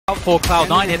for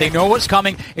Cloud9 here. They know what's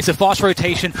coming. It's a fast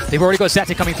rotation. They've already got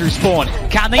xeta coming through spawn.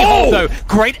 Can they hold though?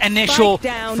 Great initial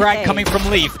frag coming from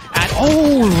Leaf. And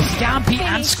Jamppi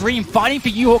and ScreaM fighting for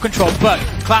U-Haul control, but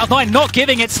Cloud9 not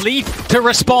giving its Leaf to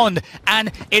respond.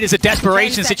 And it is a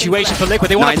desperation situation for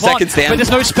Liquid. They want to plant, but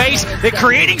there's no space. They're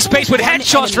creating space with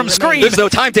headshots from ScreaM. There's no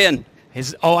time, Dan.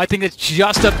 I think it's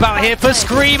just about here for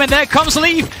ScreaM, and there comes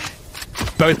Leaf.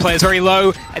 Both players very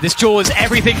low. This jaws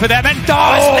everything for them, and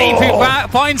it's Leaf who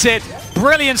finds it.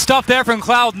 Brilliant stuff there from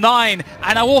Cloud9.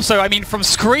 And also, I mean, from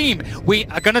ScreaM, we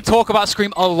are going to talk about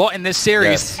ScreaM a lot in this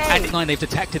series. Yes. And they've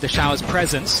detected the shower's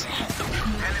presence.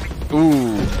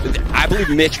 Ooh, I believe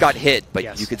Mitch got hit,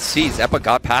 but you could see Xeppaa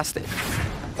got past it.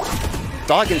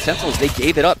 Dog and Sentinels, they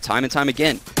gave it up time and time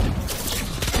again.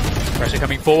 Pressure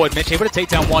coming forward, Mitch able to take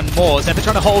down one more. Xeppaa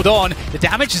trying to hold on. The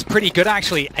damage is pretty good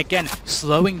actually. Again,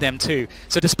 slowing them too.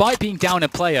 So despite being down a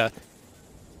player,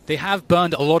 they have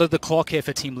burned a lot of the clock here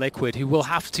for Team Liquid, who will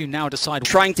have to now decide.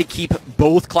 Trying to keep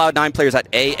both Cloud9 players at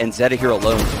A and Xeta here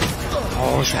alone.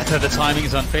 Oh, xeta, the timing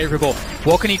is unfavorable.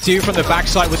 What can he do from the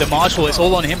backside with the Marshal? It's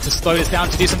all on him to slow this down,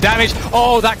 to do some damage.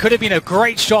 Oh, that could have been a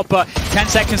great shot, but 10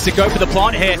 seconds to go for the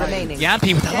plant here.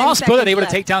 Jamppi with the last bullet able to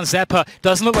take down Xeppaa.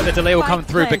 Doesn't look like the delay will come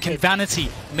through, but can Vanity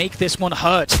make this one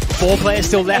hurt? 4 players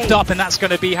still left up, and that's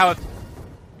going to be how... I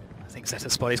think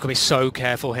Xeta's spot. He's going to be so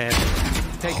careful here.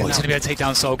 He's going to be able to take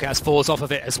down soulcas, falls off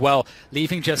of it as well,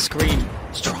 leaving just ScreaM.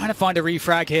 He's trying to find a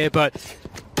refrag here, but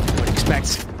I would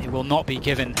expect it will not be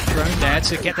given. Drone there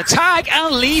to get the tag,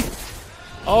 and Leaf,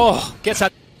 gets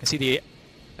that. You can see the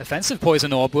offensive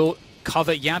poison orb will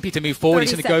cover Jamppi to move forward.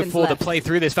 He's going to go for the play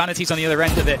through this. Vanity's on the other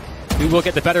end of it. We will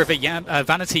get the better of it.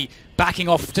 Vanity backing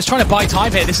off, just trying to buy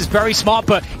time here. This is very smart,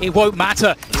 but it won't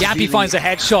matter. Jamppi finds a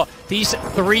headshot. These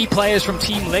 3 players from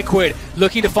Team Liquid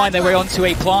looking to find their way onto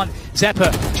a plant.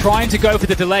 Xeppaa trying to go for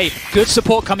the delay. Good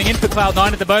support coming in for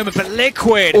Cloud9 at the moment, but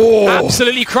Liquid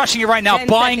absolutely crushing it right now,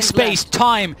 buying space,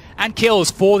 time, and kills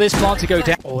for this plant to go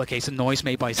down. Okay, some noise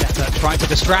made by Xeta, trying to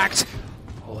distract.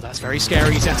 That's very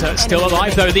scary. Xeta still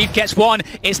alive though. Leaf gets one.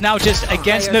 It's now just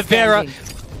against Nivera.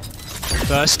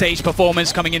 First stage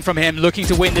performance coming in from him, looking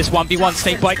to win this 1v1.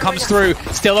 Snakebite comes through,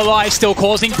 still alive, still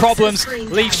causing problems.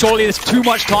 Leaf, surely there's too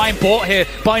much time bought here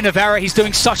by Nivera. He's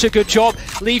doing such a good job.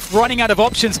 Leaf running out of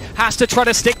options, has to try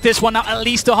to stick this one out at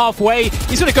least to halfway.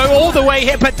 He's going to go all the way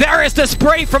here, but there is the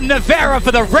spray from Nivera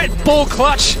for the Red Bull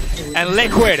clutch. And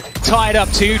Liquid tied up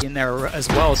 2 in there as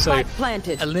well, so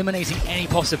eliminating any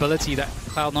possibility that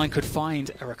Cloud9 could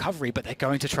find a recovery, but they're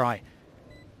going to try.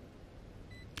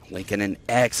 Lincoln, an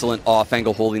excellent off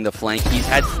angle holding the flank. He's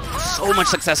had so much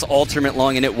success alternate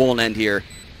long, and it won't end here.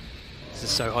 This is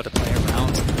so hard to play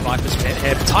around. Viper's pit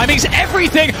here. Timing's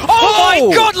everything! Oh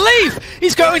my god, Leaf!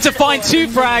 He's going to find 2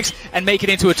 frags and make it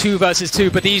into a 2 versus 2,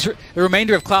 but the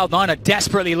remainder of Cloud9 are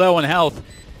desperately low on health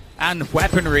and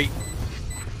weaponry.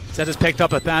 Xeta's picked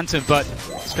up a Phantom, but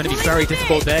it's going to be very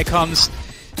difficult. There comes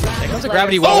a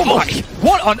gravity well. Oh my!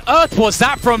 What on earth was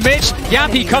that from Mitch?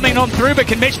 Jamppi coming on through, but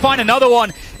can Mitch find another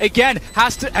one? Again,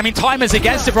 time is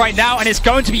against it right now, and it's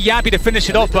going to be Jamppi to finish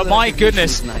it off, but my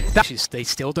goodness. They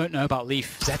still don't know about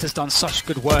Leaf. Xeta's done such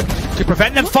good work to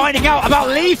prevent them finding out about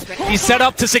Leaf. He's set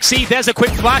up to succeed. There's a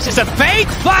quick flash. It's a fake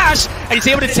flash, and he's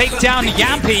able to take down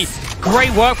Jamppi.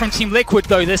 Great work from Team Liquid,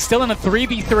 though. They're still in a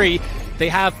 3v3. They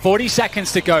have 40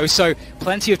 seconds to go, so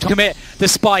plenty of time to commit the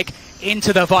spike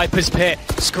into the Viper's pit.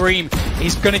 ScreaM,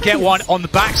 he's going to get one on the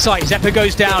backside. Xeppaa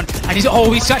goes down, and he's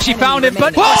actually found him,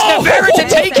 but it's Nivera to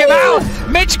take him out.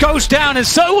 Mitch goes down, and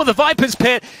so will the Viper's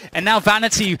pit. And now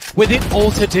Vanity with it all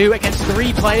to do against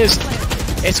 3 players.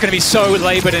 It's going to be so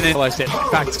labored and in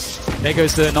fact, there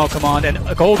goes the null command, and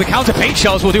the counter paint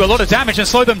shells will do a lot of damage and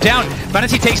slow them down.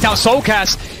 Vanity takes down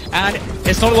soulcas, and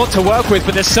it's not a lot to work with,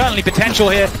 but there's certainly potential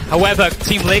here. However,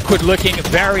 Team Liquid looking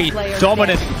very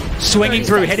dominant, swinging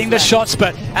through, hitting the shots,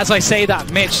 but as I say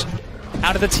that, Mitch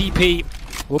out of the TP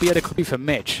will be able to clear for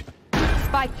Mitch.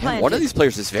 And one of these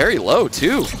players is very low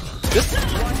too.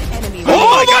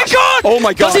 Oh my god! Oh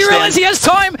my god! Does he realize he has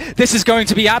time? This is going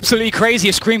to be absolutely crazy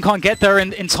if ScreaM can't get there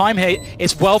in time here.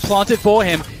 It's well planted for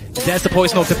him. There's the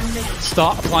poison orb to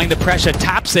start applying the pressure.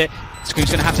 Taps it. ScreaM's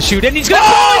going to have to shoot in. He's going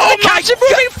to catch it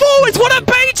moving forwards. What a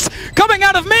bait coming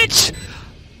out of Mitch!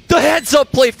 The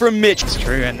heads-up play from Mitch. It's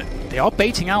true, and they are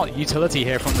baiting out utility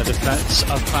here from the defense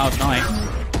of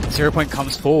Cloud9. 0 Point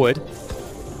comes forward,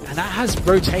 and that has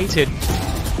rotated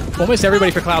almost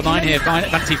everybody for Cloud9 here.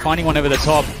 Vanity finding one over the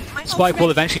top. Spike will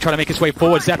eventually try to make his way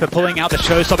forward. Xeppaa pulling out the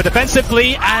showstopper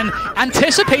defensively and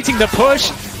anticipating the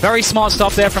push. Very smart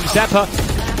stuff there from Xeppaa.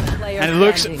 And it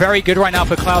looks very good right now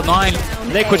for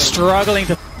Cloud9. Liquid struggling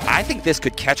to... I think this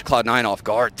could catch Cloud9 off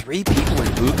guard. 3 people in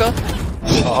Buka.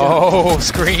 Oh,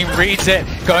 xcream reads it,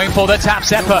 going for the tap.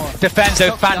 Xeppaa defends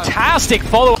a fantastic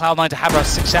follow. Cloud9 to have a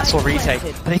successful retake,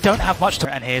 but they don't have much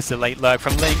to. And here's the late lurk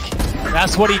from Link.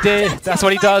 That's what he did, that's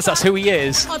what he does, that's who he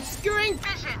is.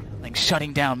 Link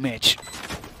shutting down Mitch.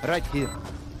 Right here.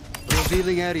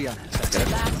 Revealing area.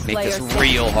 Make this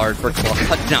real hard for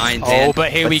Cloud9. Oh,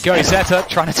 but here we go. Xeta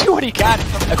trying to do what he can.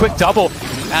 A quick double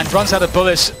and runs out of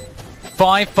bullets.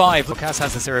 5-5. soulcas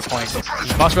has the 0 points.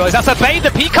 He must realize that's a bait.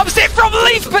 The peek comes in from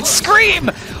Leaf, but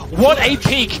xcream! What a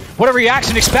peek. What a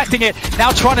reaction, expecting it.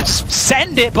 Now trying to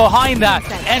send it behind that.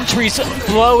 Entries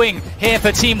blowing here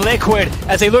for Team Liquid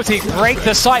as they look to break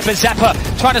the site, but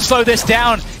Xeppaa trying to slow this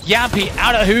down. Jamppi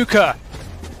out of hookah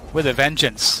with a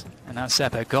vengeance. And that's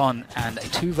Xeppaa gone, and a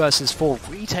 2 versus 4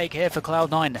 retake here for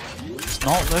Cloud9. It's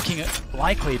not looking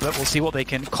likely, but we'll see what they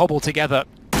can cobble together.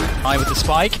 Eye with the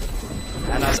spike,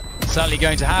 and that's certainly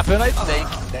going to happen, I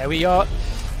think. There we are.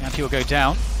 Jamppi will go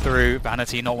down through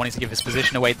Vanity, not wanting to give his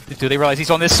position away. Do they realize he's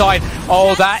on this side?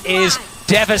 Oh, that is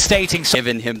devastating.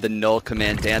 Given him the null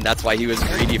command, Dan. That's why he was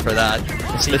greedy for that.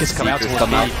 The Seekers come out towards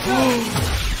me.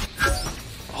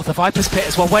 Oh, the Viper's pit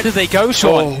as well. Where did they go,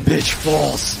 Sean? Oh, Mitch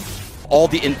falls. All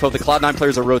the info, the Cloud9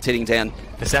 players are rotating, Dan.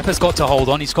 The Xeppaa's got to hold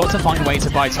on. He's got to find a way to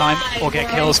buy time or get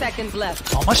kills.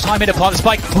 Not much time in to plant the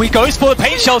spike. He goes for the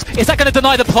paint shells. Is that going to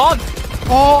deny the plant?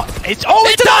 Oh, it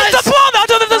denies the plant! I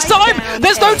don't know if there's time!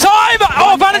 There's no time!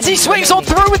 Oh, Vanity swings on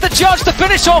through with the judge to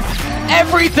finish off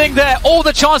everything there. All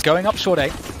the chance. Going up short A.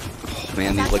 Oh,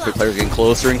 man, these Liquid players are getting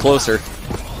closer and closer.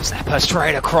 Xeppaa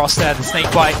straight across there, the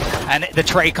snake bite, and the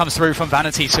trade comes through from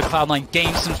Vanity, so Cloud9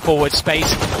 gains some forward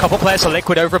space. A couple players are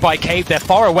Liquid over by Cave. They're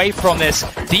far away from this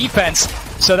defense,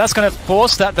 so that's going to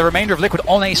force the remainder of Liquid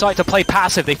on A site to play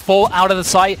passive. They fall out of the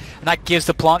site, and that gives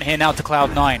the plant here now to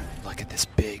Cloud9. Look at this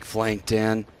big flank,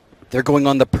 Dan. They're going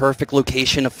on the perfect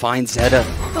location to find Xeta.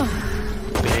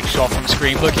 Big shot from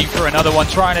xcream, looking for another one,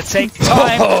 trying to take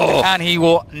time, and he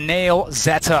will nail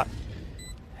Xeta.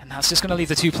 That's just going to leave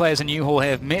the 2 players in U-Haul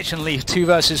here. Mitch and Leaf, 2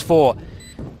 versus 4.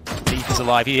 Leaf is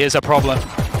alive. He is a problem.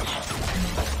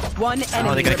 How are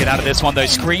they going to get out of this one, though?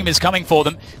 xcream is coming for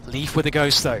them. Leaf with a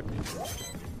ghost, though.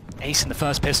 Ace in the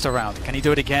first pistol round. Can he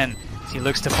do it again? He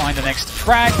looks to find the next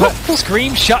frag, but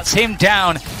xcream shuts him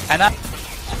down. And that...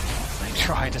 They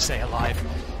try to stay alive.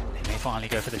 They may finally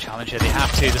go for the challenge here. They have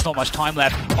to. There's not much time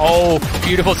left. Oh,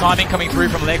 beautiful timing coming through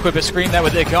from Liquid, but xcream there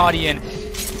with the Guardian.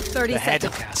 The head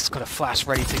has got a flash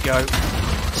ready to go.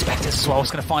 Spectres as well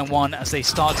is going to find one as they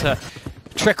start to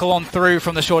trickle on through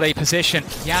from the short A position.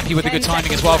 Jamppi with the good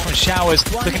timing as well from Showers,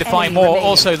 looking to find more.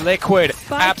 Also Liquid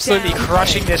absolutely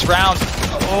crushing this round.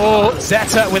 Oh,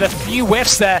 Xeta with a few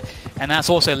whiffs there, and that's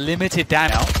also limited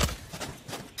damage.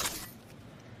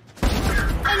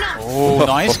 Oh,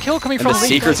 nice kill coming from the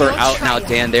Seekers are out now,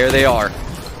 Dan. There they are.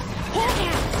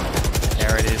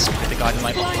 There it is, with the guiding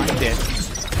light behind it.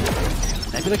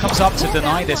 Nebula comes up to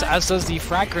deny this, as does the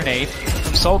frag grenade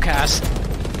from soulcas.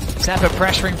 Xeppaa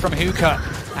pressuring from hookah,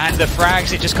 and the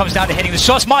frags, it just comes down to hitting the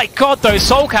shots. My god, though,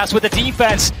 soulcas with the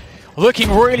defense looking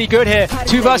really good here.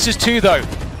 2 versus 2, though.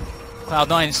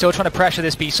 Cloud9 still trying to pressure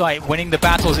this B site. Winning the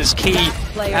battles is key,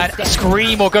 and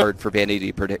xcream will go. For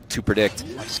Vanity to predict.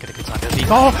 Let's get a good time to leave.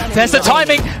 Oh, there's the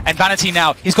timing! And Vanity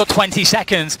now, he's got 20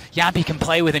 seconds. Jamppi can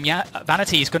play with him.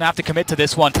 Vanity is going to have to commit to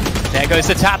this one. There goes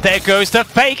the tap, there goes the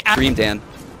fake. xcream, Dan.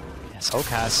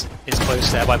 soulcas is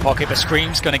close there by pocket, but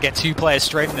xcream's going to get 2 players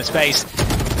straight in the space.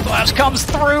 Flash comes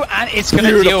through, and it's going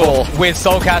to deal with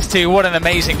soulcas too. What an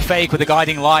amazing fake with the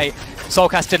guiding light.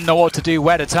 soulcas didn't know what to do,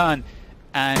 where to turn.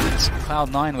 And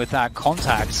Cloud9 with that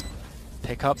contact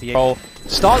pick up the roll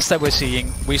starts that we're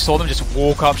seeing. We saw them just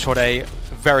walk up short A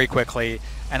very quickly,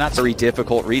 and that's a very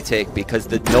difficult retake because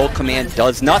the null command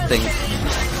does nothing.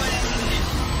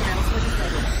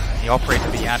 The operator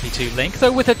for the Jamppi 2 Link,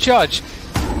 though, with a judge,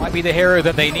 might be the hero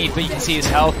that they need, but you can see his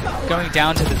health going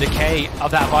down to the decay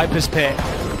of that Viper's pit.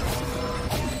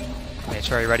 Mitch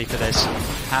very ready for this.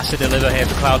 Has to deliver here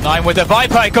for Cloud9 with the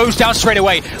Viper. It goes down straight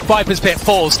away. Viper's pit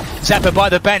falls. Xeppaa by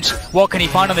the bench. What can he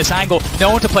find on this angle?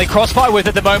 No one to play crossfire with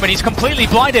at the moment. He's completely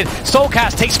blinded.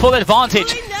 soulcas takes full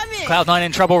advantage. Cloud9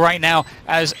 in trouble right now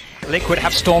as Liquid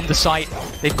have stormed the site.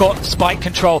 They've got spike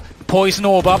control. Poison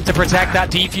orb up to protect that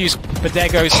defuse, but there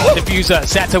goes the diffuser.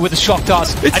 Xeta with the shock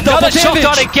darts. Another shock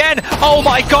dart again. Oh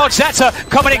my god, Xeta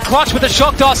coming in clutch with the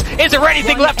shock darts. Is there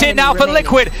anything left here now for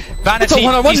Liquid? Vanity,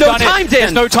 he's no done time, it.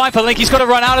 There's no time for Link. He's got to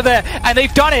run out of there, and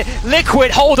they've done it. Liquid,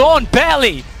 hold on,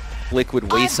 barely. Liquid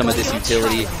waste some of this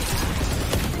utility.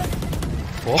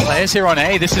 4 players here on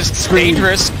A. This is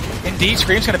dangerous. Indeed,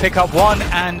 xcream's going to pick up one,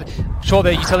 and sure,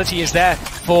 the utility is there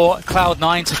for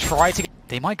Cloud9 to try to.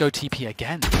 They might go TP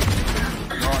again.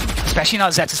 especially now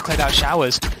Xeta's cleared out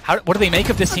showers. What do they make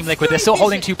of this team Liquid? They're still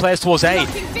holding 2 players towards A.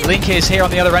 Link is here on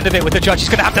the other end of it with the judge. He's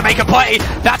going to have to make a play.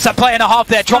 That's a play and a half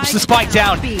there. Drops the spike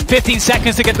down. 15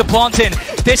 seconds to get the plant in.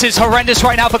 This is horrendous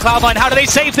right now for Cloud9. How do they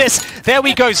save this? There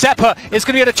we go. Xeppaa is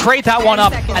going to be able to trade that one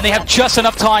up, and they have just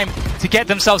enough time to get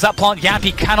themselves that plant.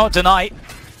 Jamppi cannot deny.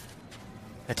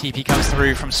 The TP comes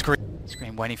through from ScreaM.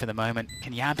 ScreaM waiting for the moment.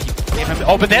 Can Jamppi give him?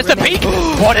 Oh, but there's the peek!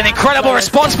 What an incredible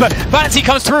response, but Vanity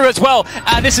comes through as well.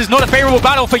 And this is not a favorable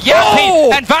battle for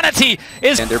Jamppi. And Vanity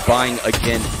is... And they're buying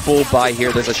again, full buy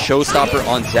here. There's a showstopper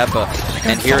on Xeppaa.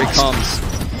 And here it comes.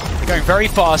 They're going very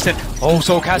fast. And oh,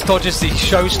 soulcas dodges the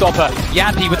showstopper.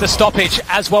 Jamppi with the stoppage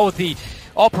as well with the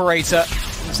operator.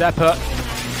 Xeppaa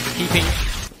keeping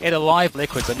it alive.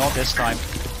 Liquid, but not this time.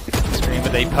 ScreaM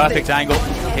with a perfect angle.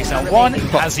 Takes down one,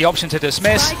 has the option to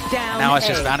dismiss. Now it's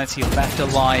just Vanity left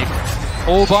alive.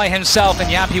 All by himself, and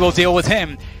Jamppi will deal with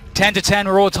him. 10 to 10,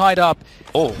 we're all tied up.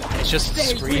 Oh, it's just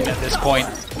ScreaM at this point.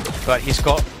 But he's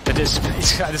got the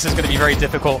dismiss. This is going to be very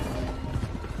difficult.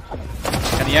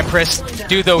 Can the Empress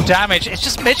do the damage? It's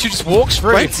just Mitch who just walks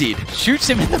through. Frenzied. Shoots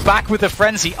him in the back with the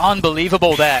frenzy.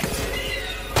 Unbelievable there.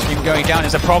 Him going down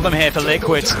is a problem here for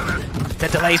Liquid. The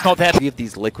delay's not there. Three of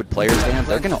these Liquid players, man,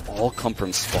 they're going to all come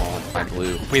from spawn by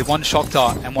blue. With one shock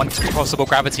dart and one possible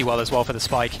gravity well as well for the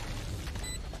spike.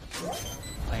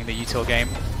 Playing the util game.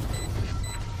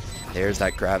 There's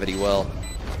that gravity well.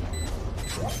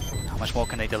 How much more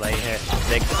can they delay here?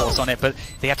 Big force on it, but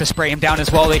they have to spray him down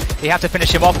as well. They have to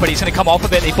finish him off, but he's going to come off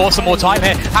of it. They force some more time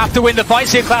here. Have to win the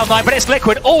fights here, Cloud9, but it's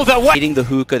Liquid all the way. Eating the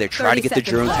hookah, they're trying to get the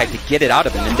drone tag to get it out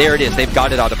of him, and there it is. They've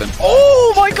got it out of him.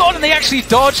 Oh my god, and they actually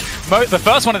dodge the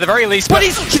first one at the very least. But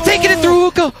he's taking it through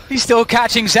hookah. He's still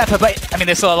catching Xeppaa, but I mean,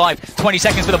 they're still alive. 20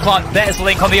 seconds for the plant. There's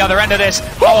Link on the other end of this.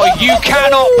 Oh, you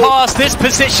cannot pass this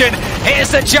position. Here's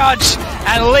the judge,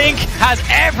 and Link has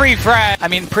every frag. I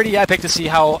mean, pretty epic to see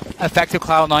how effective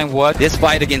Cloud9 worked. This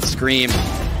fight against ScreaM.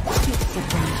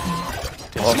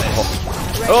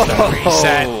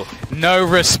 Reset. No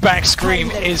respect.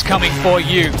 ScreaM is coming for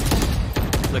you.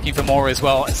 Looking for more as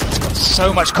well. It's got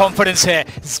so much confidence here.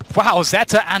 Wow,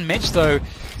 Xeta and Mitch though,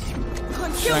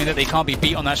 showing that they can't be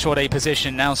beat on that short A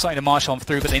position. Now starting to march on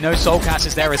through, but they know soulcas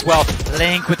is there as well.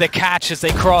 Link with the catch as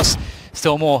they cross.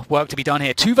 Still more work to be done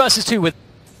here. 2 versus 2 with...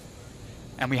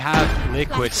 And we have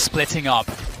Liquid splitting up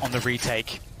on the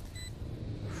retake.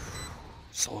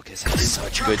 soulcas has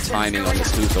such good timing on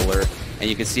this hook alert. And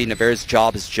you can see Nivera's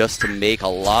job is just to make a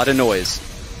lot of noise.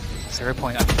 0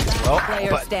 point I think as well,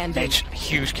 but Mitch,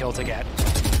 huge kill to get.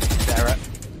 Nivera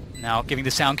now giving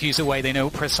the sound cues away. They know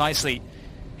precisely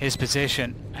his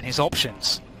position and his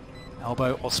options.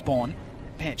 Elbow or spawn.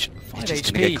 Mitch, 5 Mitch is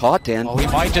HP. gonna get caught, Dan. Oh, he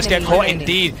might just get caught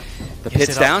indeed. The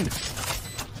pit's down.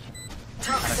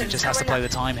 Vanity just has to play the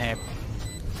time here.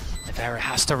 Nivera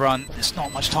has to run. There's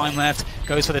not much time left.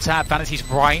 Goes for the tap. Vanity's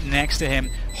right next to him.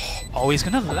 Oh, he's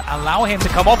going to allow him to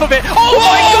come off of it. Oh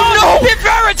my god! No!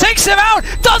 Nivera takes him out!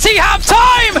 Does he have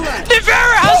time?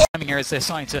 Nivera has... Timing here as they're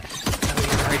starting to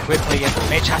very quickly, and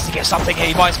Mitch has to get something here.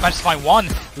 He might manage to find one.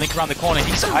 Link around the corner.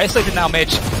 He's isolated now,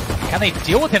 Mitch. Can they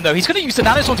deal with him though? He's going to use the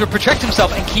nanostorm to protect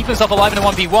himself and keep himself alive in a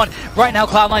 1v1. Right now,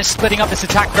 Cloud9 splitting up this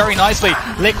attack very nicely.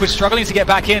 Liquid struggling to get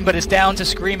back in, but it's down to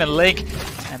ScreaM and Link.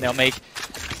 And they'll make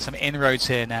some inroads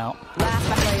here now.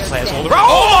 Players all around.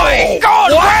 Oh my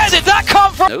god! Where did that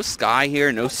come from? No Sky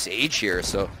here, no Sage here,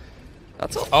 so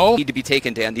that's all need to be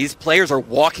taken, Dan. These players are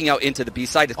walking out into the B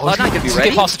side. Is Cloud9 going to be ready?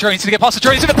 He's going to get past the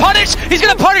drone. He's going to punish! He's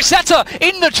going to punish Xeta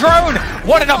in the drone!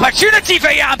 What an opportunity for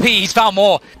Jamppi! He's found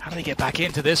more. How do they get back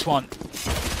into this one?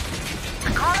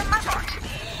 Don't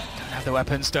have the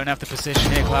weapons, don't have the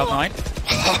position here, Cloud9.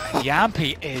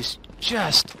 Jamppi is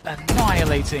just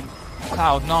annihilating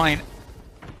Cloud9.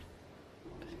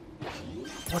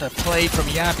 What a play from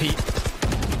Jamppi.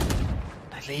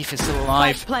 Leaf is still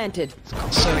alive. Planted. He's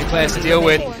got so many players to deal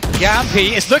with.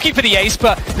 Jamppi is looking for the ace,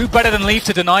 but who better than Leaf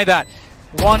to deny that?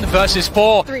 1 versus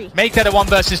 4. Make that a 1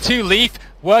 versus 2. Leaf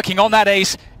working on that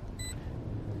ace.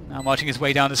 Now marching his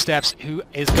way down the steps. Who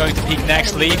is going to peek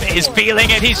next? Leaf is feeling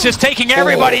it. He's just taking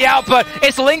everybody out, but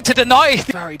it's Link to deny.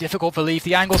 Very difficult for Leaf.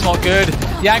 The angle's not good.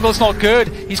 The angle's not good.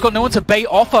 He's got no one to bait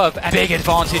off of. A big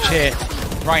advantage here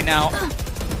right now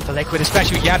for Liquid,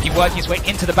 especially with Jamppi working his way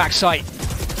into the backside.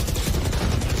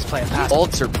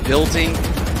 Ults are building.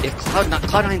 If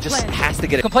Cloud9 just has to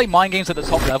get it. You can play mind games at the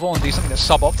top level and do something that's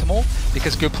suboptimal,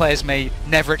 because good players may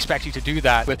never expect you to do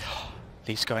that. But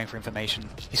Leaf's going for information.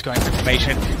 He's going for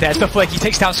information. There's the flick. He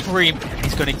takes down ScreaM.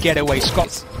 He's going to get away.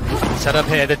 Scott's set up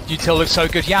here. The util looks so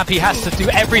good. Jamppi has to do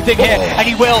everything here, and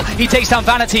he will. He takes down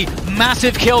Vanity.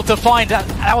 Massive kill to find.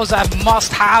 That was a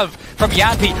must-have from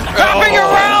Jamppi. Wrapping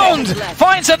around!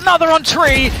 Finds another on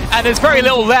tree, and there's very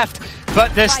little left,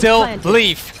 but there's still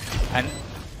Leaf. And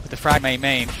with the frag main.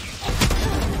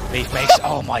 Leaf makes,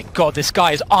 oh my god, this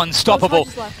guy is unstoppable.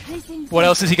 What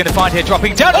else is he going to find here?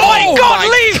 Dropping down. Oh my god,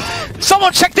 Leaf!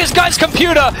 Someone check this guy's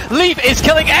computer. Leaf is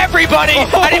killing everybody,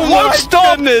 and it won't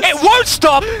stop. Goodness. It won't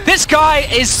stop. This guy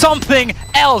is something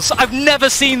else. I've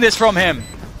never seen this from him.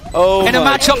 Oh in a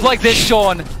matchup like this,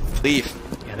 Sean. Leaf.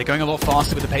 Yeah, they're going a lot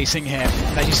faster with the pacing here.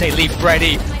 As you say, Leaf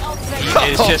ready.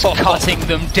 He is just cutting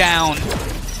them down.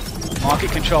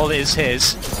 Market control is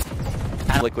his.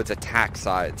 And Liquid's attack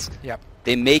sides. Yep.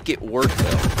 They make it work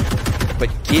though. But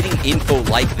getting info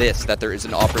like this, that there is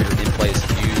an operator in play, is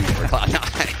huge for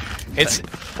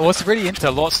Cloud9. Well, it's really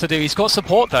into lots to do. He's got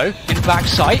support though in back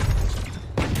sight.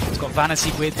 He's got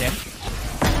Vanity with him.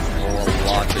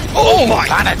 Oh my!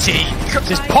 Vanity!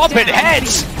 Just popping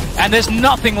heads! And there's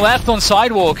nothing left on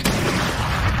Sidewalk.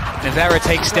 Nivera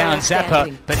takes down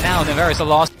Xeppaa, but now Nivera's the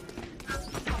last.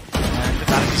 And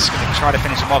Vanity's going to try to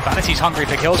finish him off. Vanity's hungry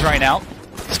for kills right now.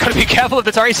 He's got to be careful of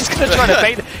the turret. He's going to try to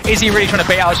bait. Is he really trying to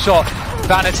bait out a shot?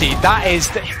 Vanity, that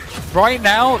is... right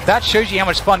now, that shows you how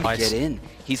much fun... Get in.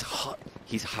 He's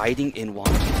hiding in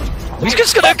one. He's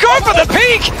just going to go for the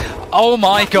peek! Oh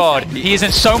my god. He is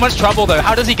in so much trouble though.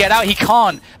 How does he get out? He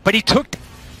can't. But he took...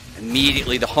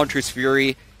 Immediately, the Hunter's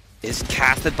Fury is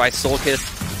casted by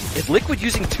soulcas. Is Liquid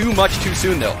using too much too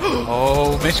soon though?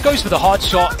 Oh, Mitch goes for the hard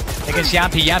shot against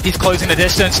Jamppi. Jamppi's closing the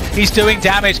distance. He's doing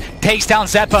damage. Takes down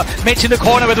Xeppaa. Mitch in the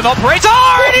corner with an operator.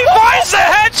 And he finds the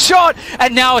headshot!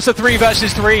 And now it's a 3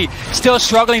 versus 3. Still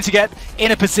struggling to get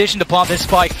in a position to plant this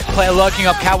spike. Player lurking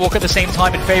up catwalk at the same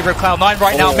time in favor of Cloud9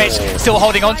 right now. Mitch still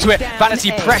holding on to it.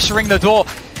 Vanity pressuring the door.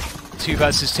 2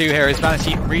 versus 2 here as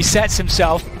Vanity resets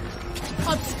himself.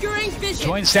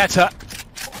 Joins xeta.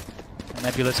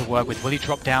 Nebula to work with. Will he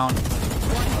drop down?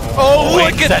 Oh,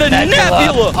 look at the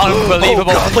Nebula!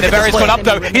 Unbelievable. Oh, Nivera's gone up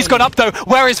though. He's gone up though.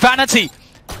 Where is Vanity?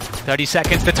 30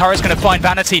 seconds. The turret's going to find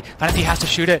Vanity. Vanity has to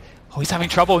shoot it. Oh, he's having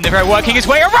trouble. Nivera working his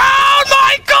way around.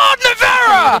 My god,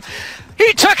 Nivera!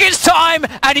 He took his time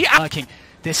and he...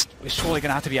 This is surely going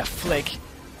to have to be a flick.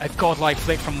 A godlike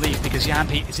flick from Leaf because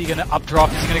Jamppi, is he going to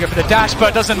updraft? Is he going to go for the dash? But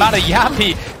it doesn't matter.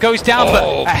 Jamppi goes down, but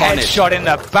a headshot in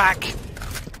the back.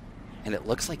 And it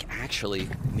looks like actually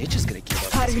Mitch is going to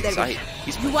give up his sight.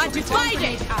 He's you want to find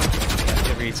it?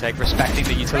 The retake, respecting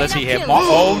the utility here.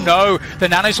 Oh no! The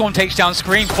Nanoswarm takes down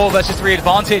ScreaM. 4 versus 3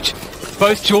 advantage.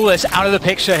 Both duelists out of the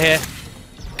picture here.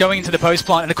 Going into the post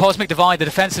plant and the Cosmic Divide, the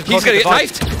defensive. He's going to get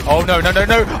knifed. Oh no! No! No!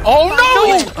 No! Oh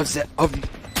no! Of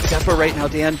Xeppaa right now,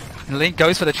 Dan. And Link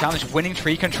goes for the challenge, winning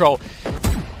tree control.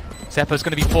 Xeppaa's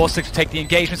going to be forced to take the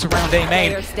engagements around A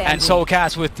main, and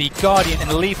soulcas with the Guardian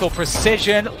and lethal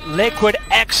precision. Liquid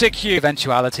execute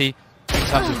eventuality in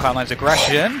terms of Cloud9's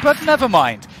aggression, but never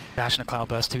mind. Dash and a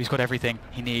Cloudburst too, he's got everything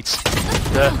he needs.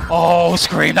 Oh,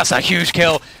 ScreaM, that's a huge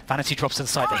kill. Vanity drops to the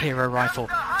side, the hero rifle,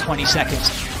 20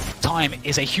 seconds. Time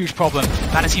is a huge problem.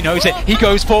 Vanity knows it. He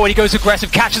goes forward, he goes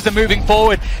aggressive, catches them moving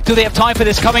forward. Do they have time for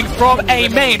this coming from A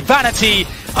main? Vanity,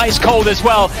 ice cold as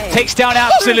well, takes down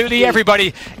absolutely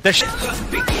everybody. Should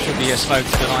be a smoke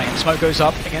to deny him. Smoke goes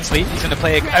up against Leaf. He's going to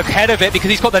play ahead of it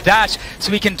because he's got the dash,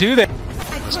 so he can do that.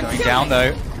 It's going down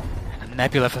though. And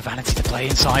Nebula for Vanity to play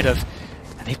inside of.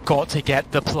 And they've got to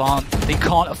get the plant. They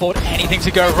can't afford anything to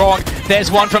go wrong.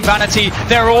 There's one from Vanity.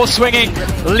 They're all swinging.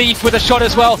 Leaf with a shot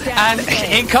as well. And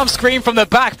in comes ScreaM from the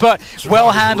back, but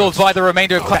well handled by the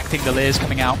remainder of collecting the Liz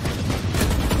coming out.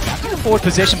 Forward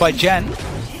position by Gen.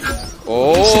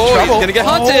 Oh, he's going to get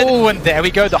hunted. Oh, and there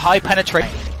we go. The high penetrate.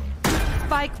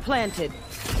 Spike planted.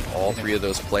 All 3 of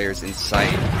those players in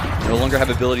sight no longer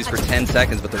have abilities for 10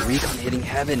 seconds, but the recon hitting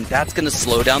heaven, that's going to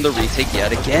slow down the retake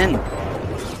yet again.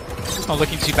 It's not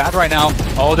looking too bad right now.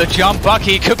 Oh, the jump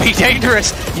Bucky could be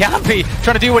dangerous. Jamppi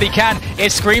trying to do what he can.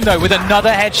 It's ScreaM though with another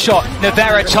headshot.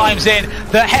 Nivera chimes in.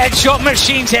 The headshot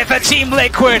machine's here for Team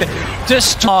Liquid.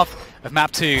 Just off of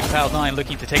map 2. Cloud9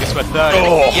 looking to take us to a 3rd.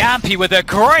 Oh. Jamppi with a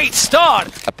great start.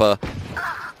 Xeppaa.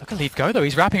 Look at Leaf go though.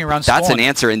 He's wrapping around Spawn. That's an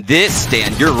answer in this,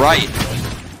 Dan. You're right.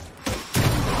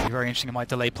 Very interesting. It might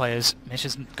delay players. Mitch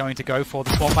isn't going to go for the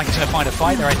Spawn flank. He's going to find a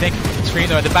fight there, I think. ScreaM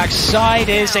though at the back side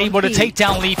is able to take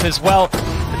down Leaf as well.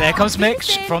 But there comes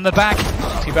Mitch from the back.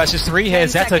 2 versus 3 here.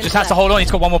 Xeta just has to hold on.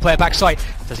 He's got one more player backside.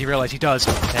 Does he realize he does?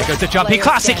 There goes the jumpy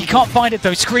classic. He can't find it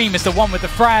though. ScreaM is the one with the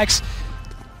frags.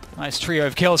 Nice trio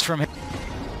of kills from him.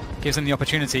 Gives him the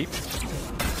opportunity.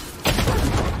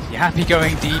 Jamppi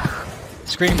going deep.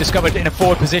 ScreaM discovered in a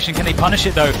forward position. Can they punish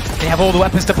it though? They have all the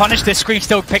weapons to punish this. ScreaM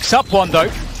still picks up one though.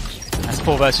 That's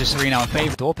 4 versus 3 now in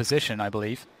favor. Door position, I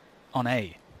believe, on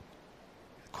A.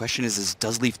 Question is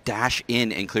does Leaf dash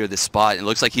in and clear this spot? It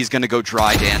looks like he's going to go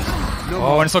dry, Dan.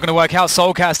 Oh, and it's not going to work out.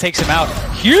 soulcas takes him out.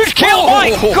 Huge kill! My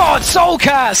God,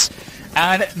 soulcas!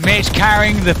 And Mitch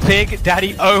carrying the big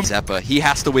daddy ohm. Xeppaa, he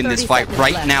has to win this fight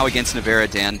right now against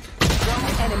Nivera, Dan.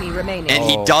 Enemy remaining. And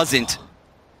he doesn't.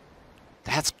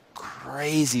 That's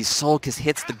crazy. soulcas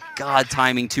hits the god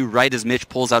timing too, right as Mitch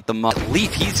pulls out the muff.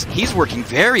 Leaf, he's working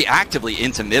very actively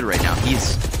into mid right now.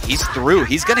 He's through.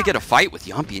 He's gonna get a fight with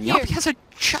Jamppi, and Jamppi has a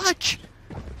judge.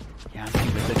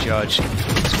 Jamppi with the judge.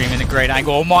 Screaming a great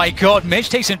angle. Oh my God, Mitch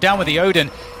takes him down with the Odin.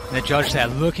 And the judge there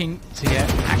looking to get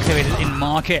activated in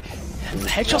market. The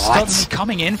headshot starts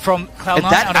coming in from Cloud9 and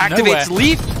that out of activates nowhere.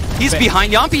 Leaf. He's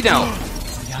behind Jamppi now.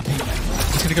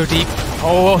 Jamppi, he's gonna go deep.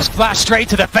 Oh, splash straight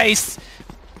to the face.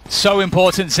 So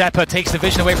important. Xeppaa takes the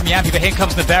vision away from Jamppi, but here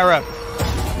comes Nivera.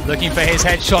 Looking for his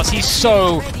headshots. He's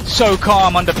so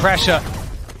calm under pressure.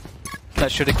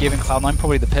 That should have given Cloud9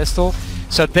 probably the pistol.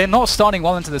 So they're not starting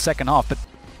well into the second half,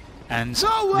 and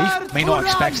Leaf may not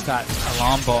expect that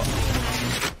alarm bot.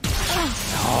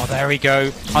 Oh, there we go.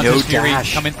 Hunter's Fury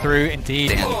coming through,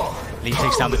 indeed. Leaf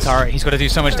takes down the turret. He's got to do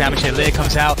so much damage here. Lear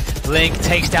comes out. Link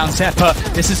takes down Xeppaa.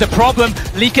 This is a problem.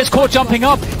 Leaf gets caught jumping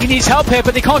up. He needs help here,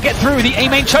 but they can't get through. The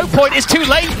A-main choke point is too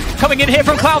late. Coming in here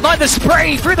from Cloud9. The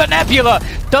spray through the nebula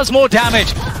does more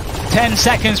damage. 10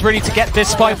 seconds really to get this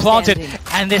spike planted.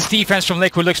 And this defense from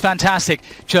Liquid looks fantastic.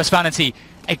 Just Vanity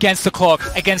against the clock,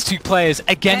 against two players,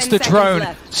 against the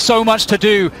drone. So much to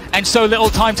do and so little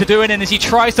time to do it. And as he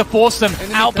tries to force them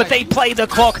out, but they play the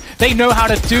clock. They know how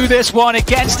to do this one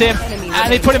against him.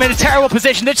 And they put him in a terrible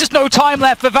position. There's just no time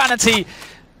left for Vanity.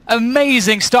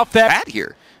 Amazing stuff there. Bad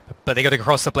here. But they got to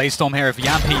cross the Blaze Storm here of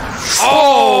Jamppi.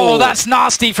 Oh, that's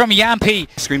nasty from Jamppi.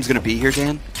 Scream's going to be here,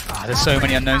 Dan. There's so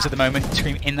many unknowns at the moment.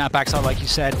 ScreaM in that backside, like you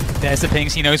said. There's the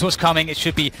pings. He knows what's coming. It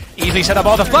should be easily set up.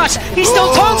 Oh, the flash. He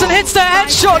still turns and hits the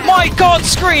headshot. My God,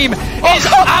 ScreaM is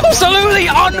absolutely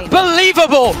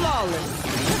unbelievable.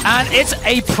 And it's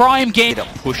a prime game. To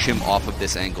push him off of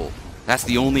this angle. That's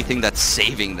the only thing that's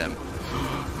saving them.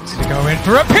 He's going to go in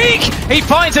for a peek. He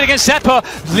finds it against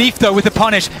Xeppaa. Leaf, though, with the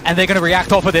punish. And they're going to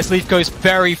react off of this. Leaf goes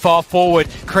very far forward,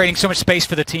 creating so much space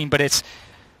for the team. But it's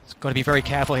got to be very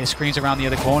careful here. ScreaM's around the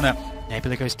other corner.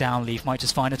 Nebula goes down. Leaf might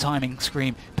just find a timing.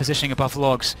 ScreaM positioning above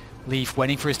logs. Leaf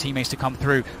waiting for his teammates to come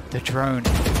through. The drone.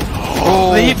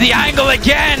 Oh. Leaf, the angle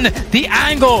again. The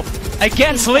angle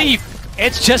against Leaf.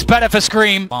 It's just better for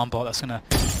ScreaM. Bomb bot, that's going to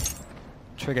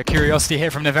trigger curiosity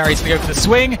here from Nivera. He's going to go for the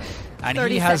swing. And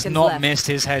he has not missed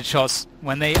his headshots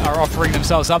when they are offering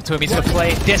themselves up to him. He's going to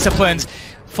play disciplined.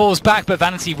 Falls back, but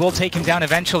Vanity will take him down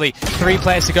eventually. 3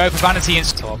 players to go for Vanity in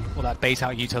top. Well, that bait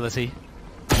out utility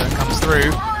that comes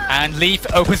through. And Leaf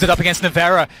opens it up against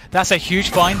Nivera. That's a huge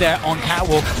find there on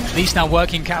Catwalk. Leaf's now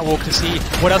working Catwalk to see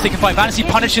what else they can find. Vanity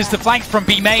punishes the flank from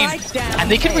B main. And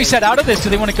they can reset out of this.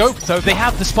 Do they want to go? So they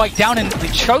have the spike down in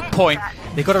the choke point.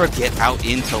 They've got to get out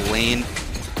into lane.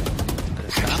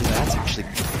 That's actually...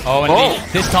 Oh, and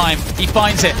Leaf, this time he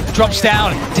finds it, drops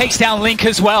down, takes down Link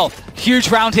as well.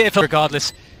 Huge round here for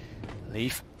regardless.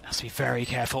 Leaf has to be very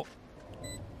careful.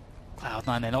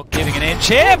 Cloud9, they're not giving an inch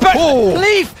here, but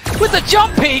Leaf with the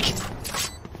jump peek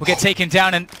will get taken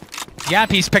down, and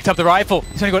Jamppi's picked up the rifle.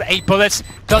 He's only got 8 bullets,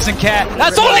 doesn't care.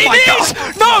 That's all he needs!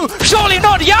 No, surely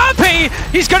not Jamppi!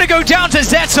 He's going to go down to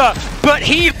xeta, but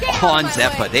he... On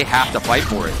Xeppaa, they have to fight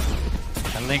for it.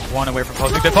 And Link 1 away from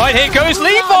closing the fight. Here goes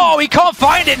Leaf. Oh, he can't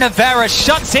find it. Nivera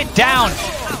shuts it down.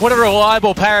 What a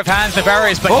reliable pair of hands Nivera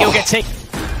is, but he'll get taken.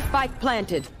 Spike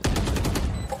planted.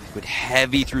 With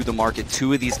heavy through the market,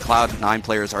 2 of these Cloud9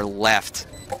 players are left.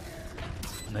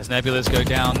 And as Nebulas go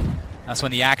down, that's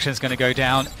when the action's going to go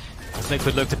down.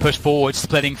 Liquid look to push forward,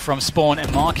 splitting from spawn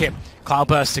and market.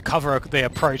 Cloudburst to cover the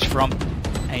approach from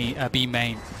a B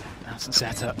main. That's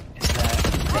xeta. It's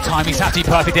there. The timing's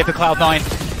absolutely perfect here for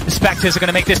Cloud9. The Spectres are going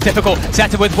to make this difficult.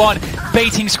 xeta with 1,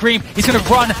 baiting ScreaM. He's going to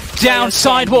run down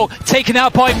sidewalk, taken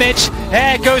out by Mitch.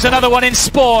 There goes another one in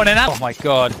spawn, and oh my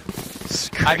God.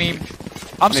 I mean,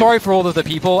 I'm sorry for all of the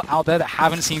people out there that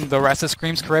haven't seen the rest of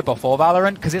ScreaM's career before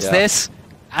Valorant, because it's this,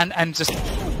 and just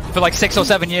for like 6 or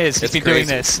 7 years he's been doing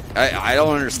this. I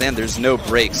don't understand. There's no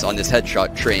brakes on this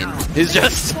headshot train. He's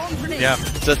just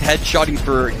headshotting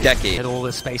for decades. Get all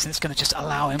this space, and it's going to just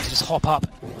allow him to just hop up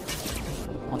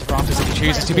onto rafters if he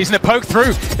chooses to. He's going to poke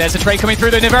through. There's a trade coming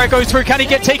through. The Nivera goes through. Can he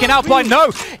get taken out by?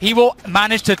 No. He will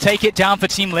manage to take it down for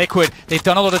Team Liquid. They've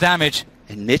done a lot of damage.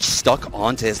 And Mitch stuck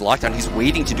onto his lockdown. He's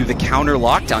waiting to do the counter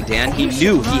lockdown, Dan. He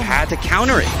knew he had to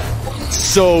counter it.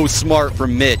 So smart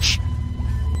from Mitch.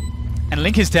 And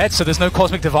Link is dead, so there's no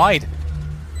Cosmic Divide.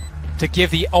 to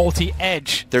give the ulti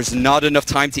edge. There's not enough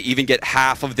time to even get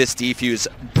half of this defuse.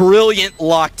 Brilliant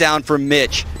lockdown from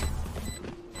Mitch.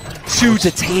 2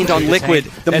 detained on Liquid.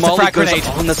 The There's a molly frag goes grenade.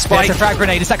 on the spike. There's a frag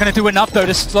grenade. Is that going to do enough, though,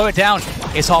 to slow it down?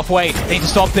 It's halfway. They need to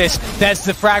stop this. There's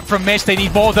the frag from Mitch. They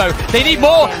need more, though. They need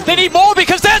more. They need more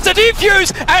because there's a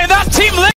defuse, and that team